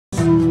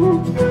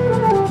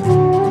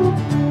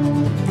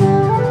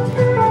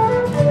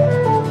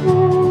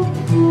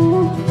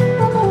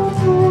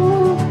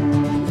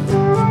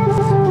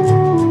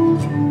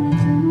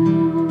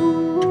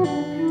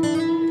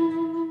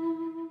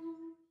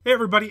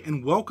everybody,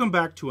 and welcome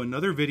back to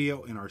another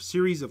video in our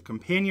series of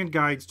companion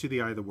guides to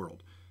the Eye of the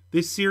World.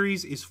 This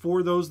series is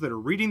for those that are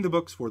reading the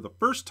books for the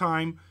first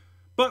time,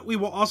 but we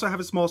will also have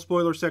a small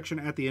spoiler section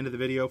at the end of the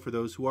video for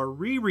those who are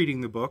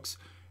rereading the books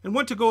and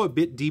want to go a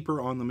bit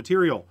deeper on the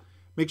material.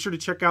 Make sure to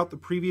check out the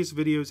previous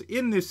videos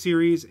in this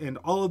series, and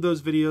all of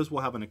those videos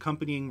will have an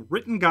accompanying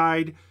written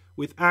guide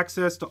with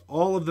access to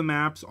all of the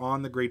maps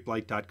on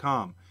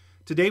thegreatblight.com.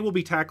 Today we'll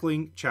be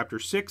tackling Chapter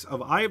 6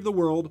 of Eye of the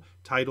World,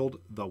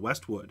 titled The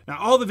Westwood. Now,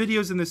 all the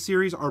videos in this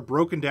series are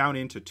broken down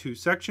into two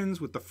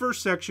sections, with the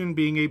first section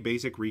being a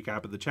basic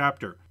recap of the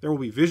chapter. There will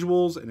be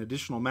visuals and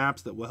additional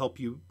maps that will help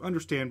you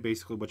understand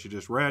basically what you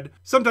just read.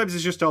 Sometimes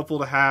it's just helpful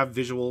to have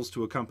visuals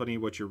to accompany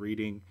what you're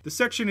reading. The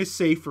section is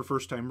safe for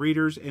first-time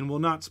readers and will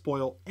not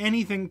spoil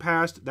anything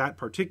past that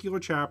particular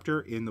chapter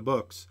in the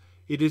books.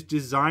 It is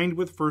designed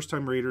with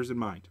first-time readers in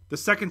mind. The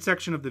second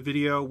section of the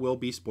video will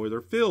be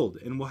spoiler-filled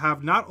and will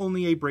have not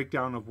only a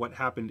breakdown of what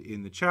happened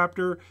in the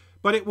chapter,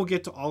 but it will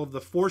get to all of the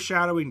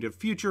foreshadowing to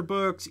future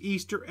books,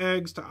 Easter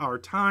eggs to our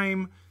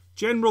time,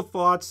 general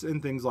thoughts,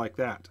 and things like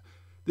that.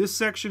 This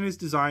section is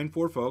designed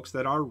for folks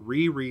that are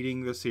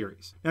rereading the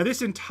series. Now,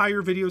 this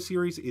entire video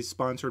series is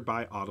sponsored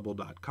by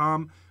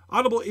Audible.com.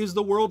 Audible is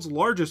the world's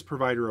largest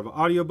provider of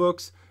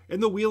audiobooks,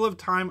 and the Wheel of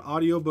Time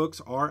audiobooks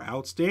are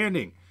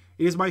outstanding.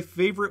 It is my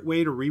favorite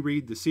way to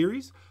reread the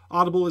series.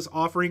 Audible is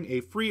offering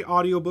a free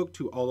audiobook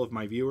to all of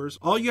my viewers.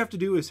 All you have to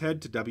do is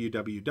head to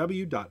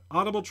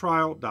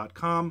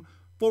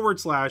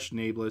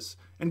www.audibletrial.com/Nae'Blis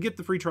and get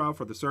the free trial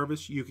for the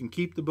service. You can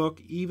keep the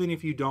book even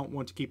if you don't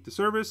want to keep the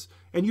service,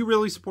 and you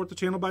really support the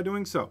channel by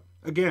doing so.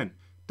 Again,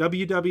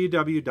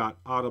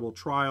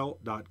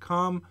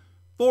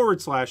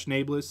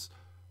 www.audibletrial.com/Nae'Blis,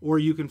 or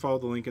you can follow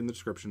the link in the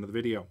description of the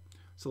video.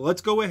 So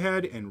let's go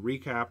ahead and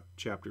recap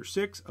Chapter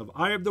 6 of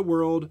Eye of the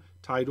World,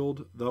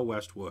 titled The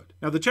Westwood.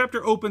 Now, the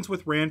chapter opens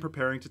with Rand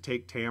preparing to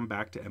take Tam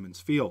back to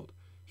Emond's Field.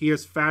 He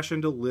has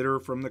fashioned a litter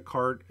from the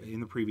cart in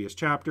the previous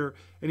chapter,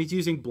 and he's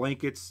using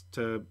blankets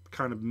to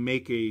kind of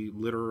make a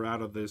litter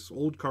out of this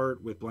old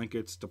cart with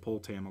blankets to pull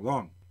Tam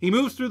along. He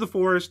moves through the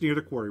forest near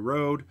the quarry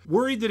road,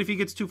 worried that if he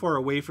gets too far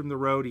away from the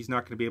road, he's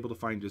not going to be able to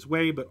find his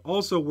way, but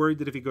also worried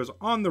that if he goes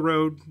on the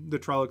road, the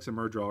Trollocs and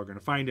Myrddraal are going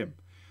to find him.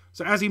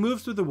 So as he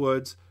moves through the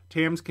woods,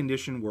 Tam's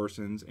condition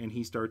worsens and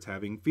he starts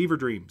having fever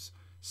dreams,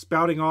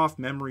 spouting off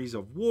memories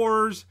of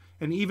wars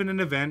and even an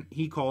event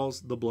he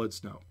calls the Blood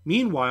Snow.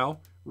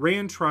 Meanwhile,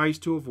 Rand tries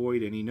to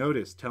avoid any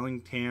notice,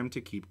 telling Tam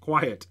to keep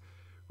quiet.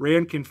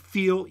 Rand can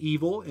feel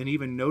evil and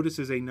even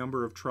notices a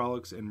number of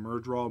Trollocs and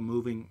Myrddraal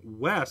moving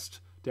west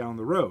down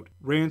the road.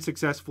 Rand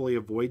successfully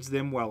avoids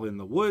them while in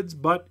the woods,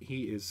 but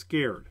he is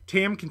scared.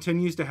 Tam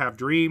continues to have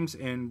dreams,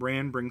 and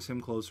Rand brings him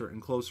closer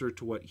and closer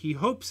to what he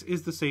hopes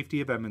is the safety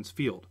of Emond's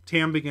Field.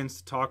 Tam begins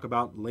to talk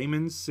about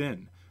Layman's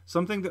Sin,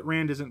 something that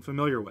Rand isn't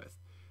familiar with.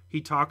 He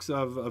talks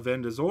of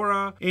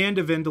Avendazora and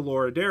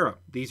Avendaloradera.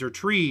 These are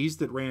trees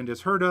that Rand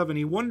has heard of, and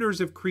he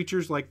wonders if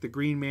creatures like the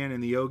Green Man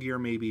and the Ogier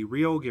may be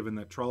real, given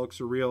that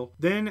Trollocs are real.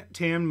 Then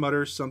Tam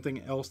mutters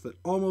something else that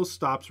almost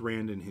stops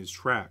Rand in his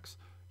tracks.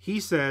 He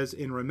says,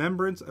 in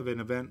remembrance of an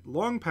event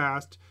long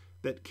past,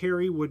 that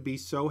Carrie would be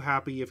so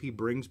happy if he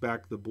brings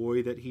back the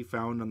boy that he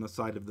found on the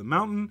side of the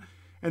mountain,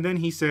 and then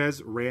he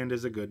says Rand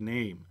is a good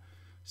name.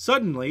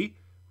 Suddenly,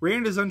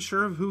 Rand is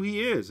unsure of who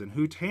he is and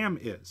who Tam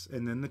is,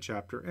 and then the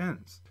chapter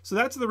ends. So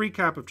that's the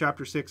recap of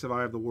Chapter 6 of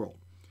Eye of the World.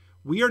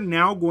 We are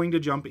now going to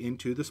jump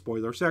into the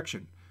spoiler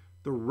section.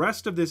 The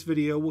rest of this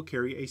video will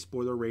carry a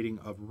spoiler rating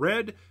of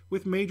red,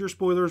 with major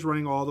spoilers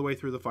running all the way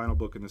through the final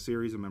book in the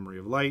series, A Memory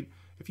of Light.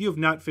 If you have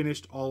not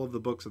finished all of the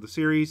books of the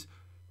series,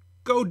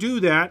 go do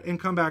that and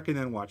come back and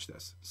then watch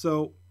this.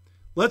 So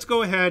let's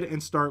go ahead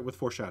and start with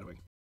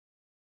foreshadowing.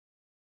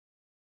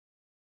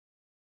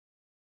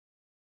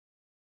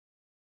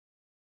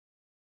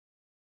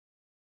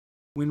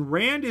 When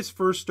Rand is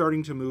first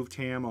starting to move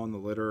Tam on the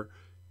litter,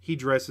 he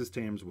dresses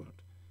Tam's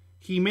wound.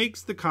 He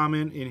makes the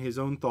comment in his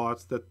own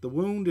thoughts that the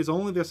wound is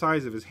only the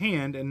size of his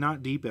hand and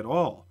not deep at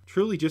all.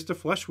 Truly just a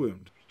flesh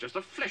wound. Just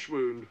a flesh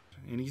wound.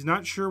 And he's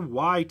not sure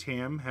why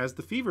Tam has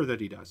the fever that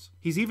he does.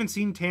 He's even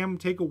seen Tam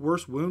take a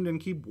worse wound and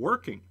keep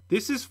working.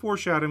 This is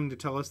foreshadowing to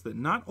tell us that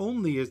not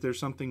only is there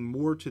something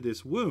more to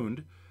this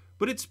wound,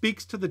 but it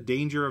speaks to the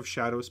danger of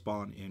shadow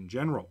spawn in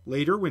general.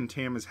 Later, when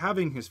Tam is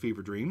having his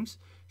fever dreams,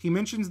 he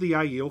mentions the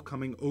Aiel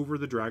coming over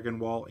the Dragon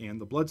Wall and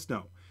the Blood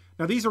Snow.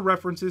 Now, these are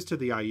references to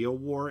the Aiel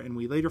War, and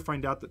we later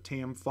find out that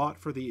Tam fought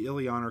for the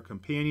Illianer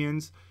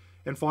companions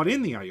and fought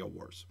in the Aiel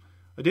Wars.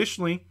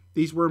 Additionally,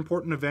 these were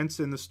important events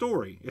in the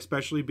story,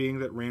 especially being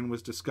that Rand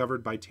was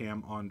discovered by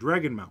Tam on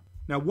Dragonmount.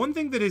 Now, one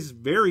thing that is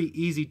very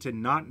easy to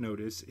not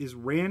notice is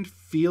Rand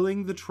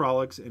feeling the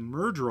Trollocs and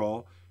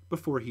Myrddraal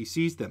before he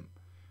sees them.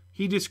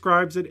 He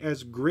describes it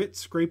as grit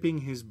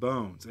scraping his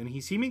bones, and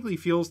he seemingly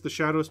feels the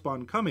shadow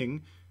spawn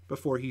coming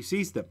before he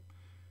sees them.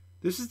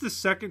 This is the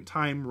second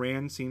time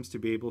Rand seems to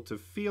be able to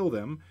feel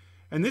them,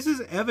 and this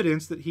is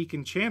evidence that he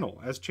can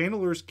channel, as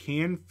channelers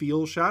can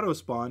feel shadow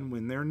spawn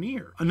when they're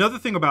near. Another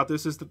thing about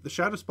this is that the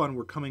shadow spawn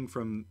were coming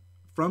from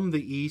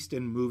the east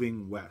and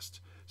moving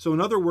west. So in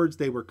other words,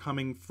 they were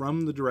coming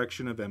from the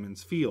direction of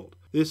Emond's Field.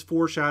 This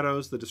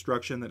foreshadows the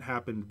destruction that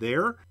happened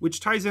there, which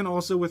ties in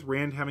also with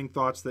Rand having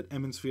thoughts that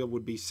Emond's Field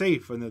would be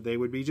safe and that they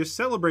would be just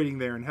celebrating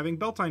there and having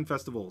Beltane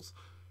festivals.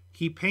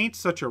 He paints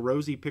such a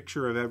rosy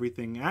picture of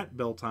everything at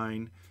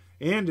Beltane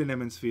and in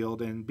Emond's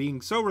Field and being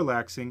so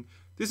relaxing.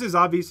 This is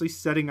obviously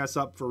setting us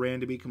up for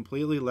Rand to be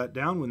completely let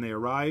down when they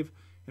arrive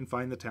and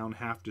find the town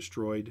half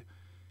destroyed,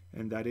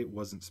 and that it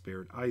wasn't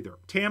spared either.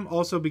 Tam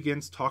also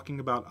begins talking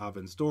about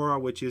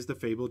Avensdora, which is the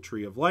fabled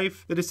tree of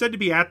life that is said to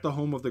be at the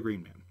home of the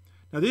Green Man.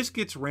 Now this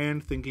gets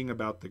Rand thinking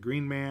about the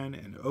Green Man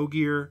and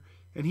Ogier,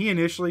 and he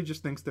initially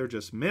just thinks they're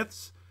just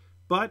myths,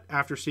 but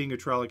after seeing a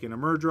Trolloc and a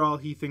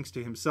Myrddraal, he thinks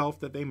to himself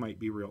that they might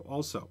be real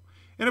also.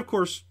 And of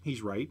course,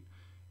 he's right.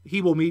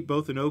 He will meet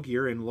both an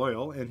Ogier and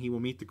Loial, and he will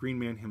meet the Green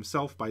Man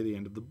himself by the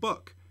end of the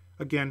book.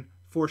 Again,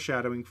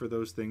 foreshadowing for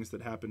those things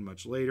that happen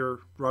much later.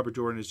 Robert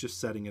Jordan is just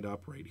setting it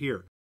up right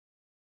here.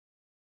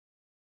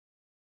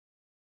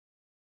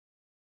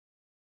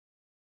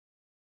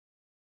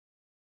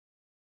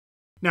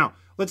 Now,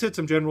 let's hit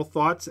some general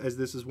thoughts, as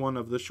this is one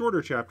of the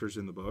shorter chapters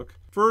in the book.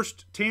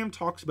 First, Tam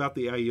talks about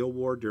the Aiel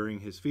War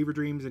during his fever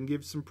dreams and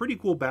gives some pretty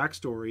cool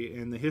backstory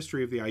and the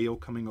history of the Aiel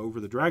coming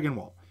over the Dragon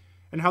Wall,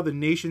 and how the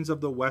nations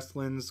of the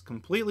Westlands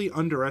completely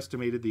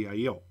underestimated the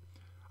Aiel.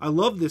 I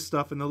love this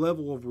stuff, and the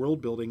level of world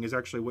building is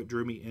actually what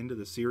drew me into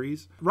the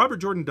series. Robert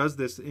Jordan does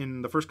this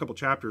in the first couple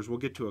chapters. We'll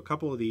get to a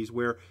couple of these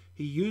where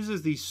he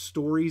uses these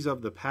stories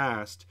of the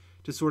past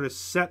to sort of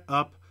set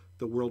up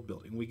the world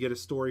building. We get a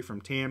story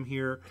from Tam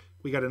here.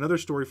 We got another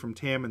story from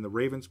Tam in the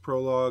Ravens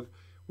prologue.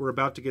 We're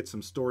about to get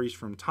some stories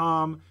from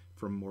Tom,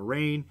 from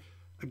Moraine.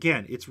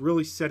 Again, it's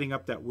really setting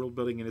up that world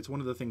building, and it's one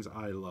of the things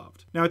I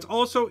loved. Now, it's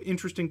also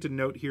interesting to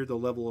note here the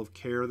level of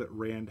care that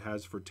Rand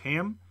has for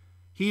Tam.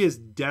 He is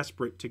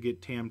desperate to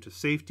get Tam to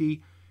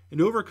safety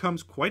and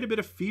overcomes quite a bit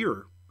of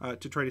fear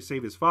to try to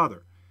save his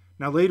father.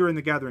 Now, later in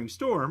the Gathering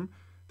Storm,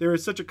 there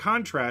is such a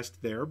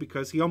contrast there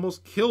because he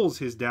almost kills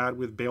his dad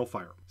with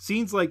balefire.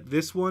 Scenes like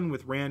this one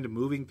with Rand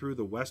moving through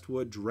the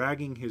Westwood,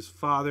 dragging his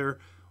father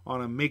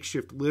on a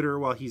makeshift litter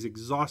while he's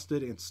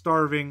exhausted and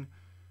starving,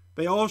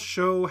 they all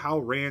show how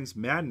Rand's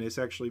madness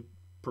actually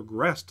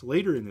progressed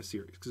later in the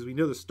series, because we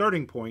know the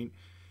starting point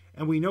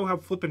and we know how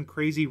flippin'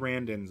 crazy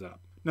Rand ends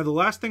up. Now, the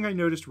last thing I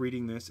noticed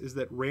reading this is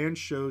that Rand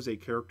shows a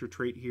character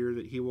trait here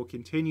that he will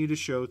continue to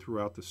show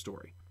throughout the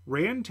story.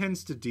 Rand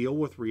tends to deal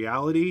with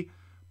reality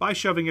by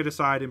shoving it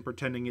aside and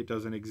pretending it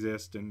doesn't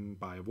exist and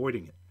by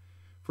avoiding it.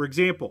 For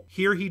example,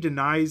 here he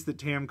denies that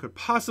Tam could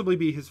possibly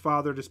be his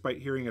father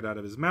despite hearing it out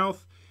of his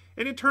mouth,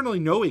 and internally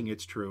knowing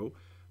it's true,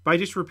 by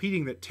just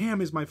repeating that Tam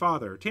is my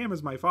father, Tam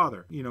is my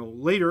father. You know,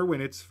 later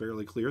when it's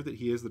fairly clear that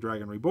he is the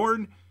Dragon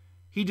Reborn,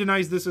 he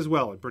denies this as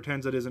well and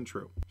pretends it isn't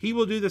true. He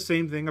will do the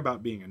same thing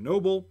about being a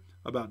noble,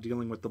 about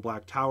dealing with the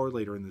Black Tower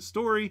later in the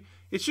story.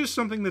 It's just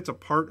something that's a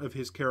part of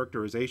his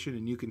characterization,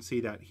 and you can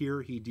see that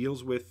here. He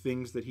deals with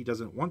things that he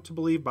doesn't want to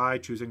believe by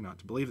choosing not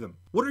to believe them.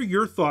 What are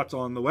your thoughts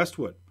on the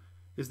Westwood?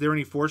 Is there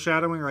any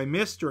foreshadowing I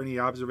missed or any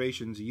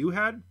observations you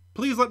had?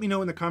 Please let me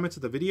know in the comments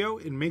of the video,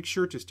 and make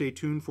sure to stay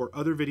tuned for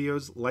other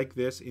videos like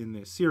this in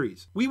this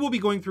series. We will be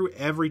going through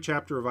every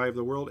chapter of Eye of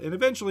the World, and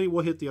eventually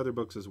we'll hit the other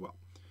books as well.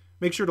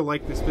 Make sure to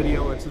like this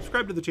video and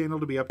subscribe to the channel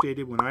to be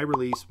updated when I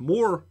release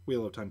more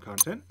Wheel of Time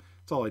content.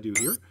 That's all I do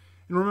here.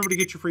 And remember to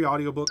get your free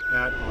audiobook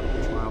at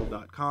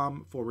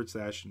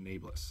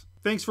audibletrial.com/Nae'Blis.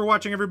 Thanks for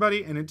watching,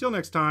 everybody, and until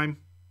next time,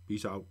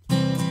 peace out.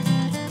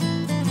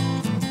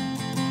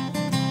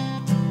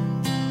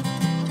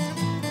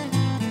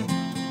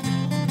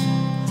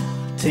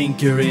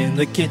 Tinker in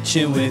the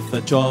kitchen with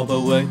a job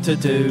of work to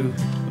do.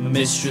 My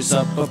mistress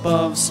up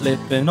above,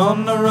 slipping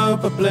on a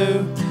robe of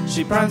blue.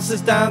 She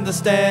prances down the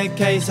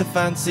staircase, a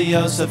fancy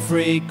oh so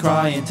free,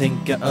 crying,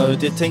 Tinker, oh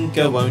dear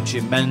Tinker, won't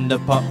you mend a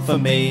pot for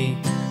me?